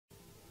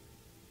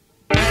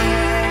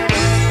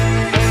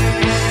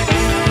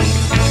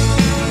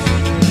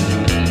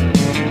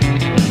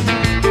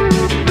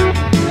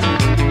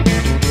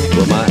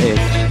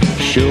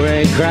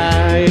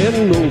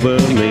crying over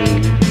me.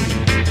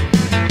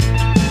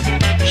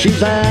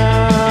 She's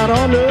out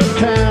on the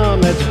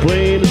town, that's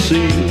plain to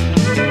see.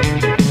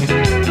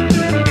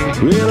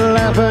 We're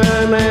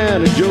laughing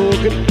and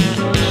joking,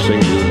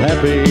 seems as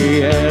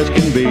happy as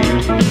can be.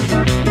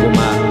 Well,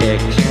 my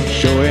ex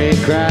sure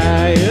ain't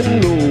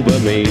crying over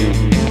me.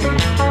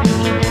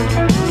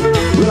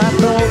 Well, I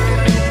thought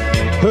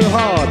her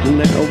heart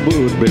now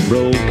would be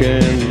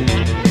broken.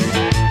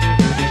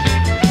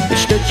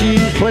 Instead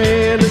she's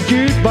playing the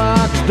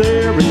jukebox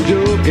there and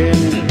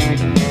joking.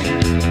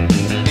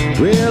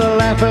 Well,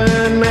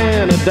 laughing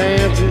and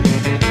dancing,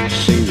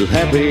 seems as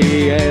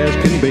happy as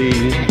can be.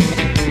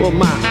 Well,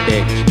 my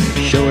ex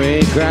sure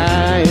ain't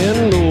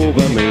crying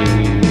over me.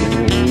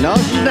 No,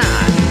 she's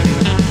not.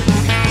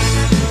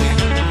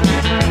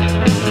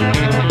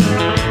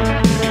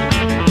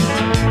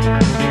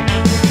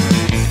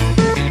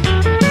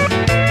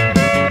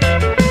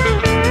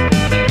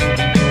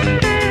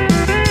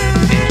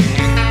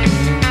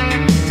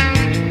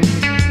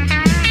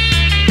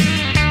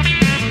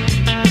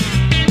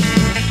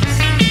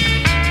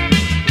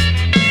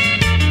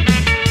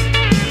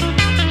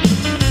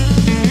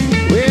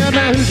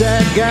 Who's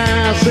that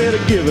guy said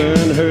of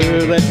giving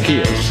her that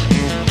kiss?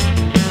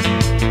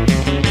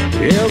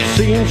 It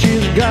seems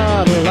she's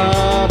got a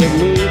lot of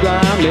moves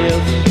I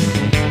miss.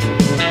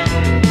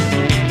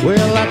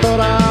 Well, I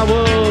thought I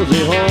was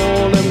the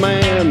only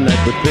man that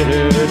would fit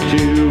her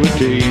to a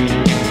T.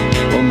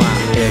 Well, my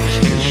ex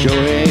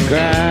sure ain't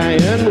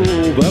crying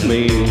over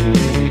me.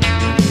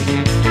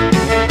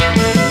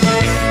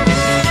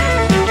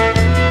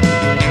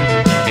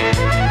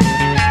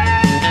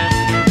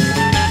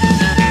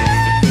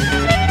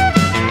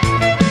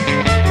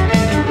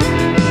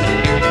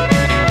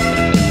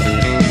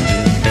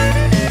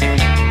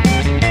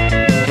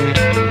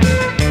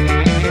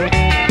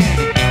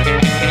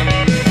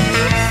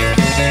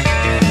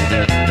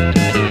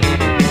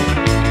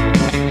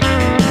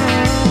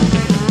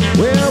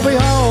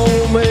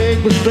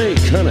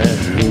 Mistakes,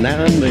 honey,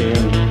 now and then.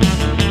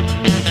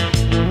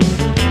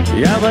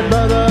 Yeah, but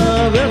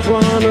brother, this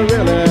one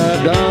really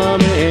done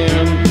me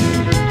in.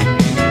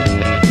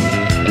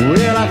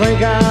 Well, I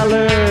think I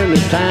learned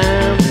this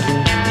time.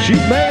 She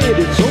made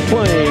it so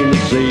plain to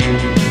see.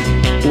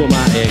 Well,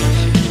 my ex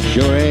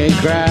sure ain't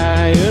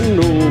crying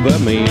over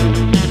me.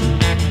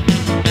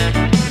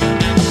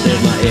 I said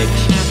my ex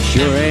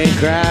sure ain't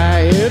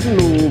crying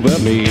over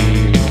me.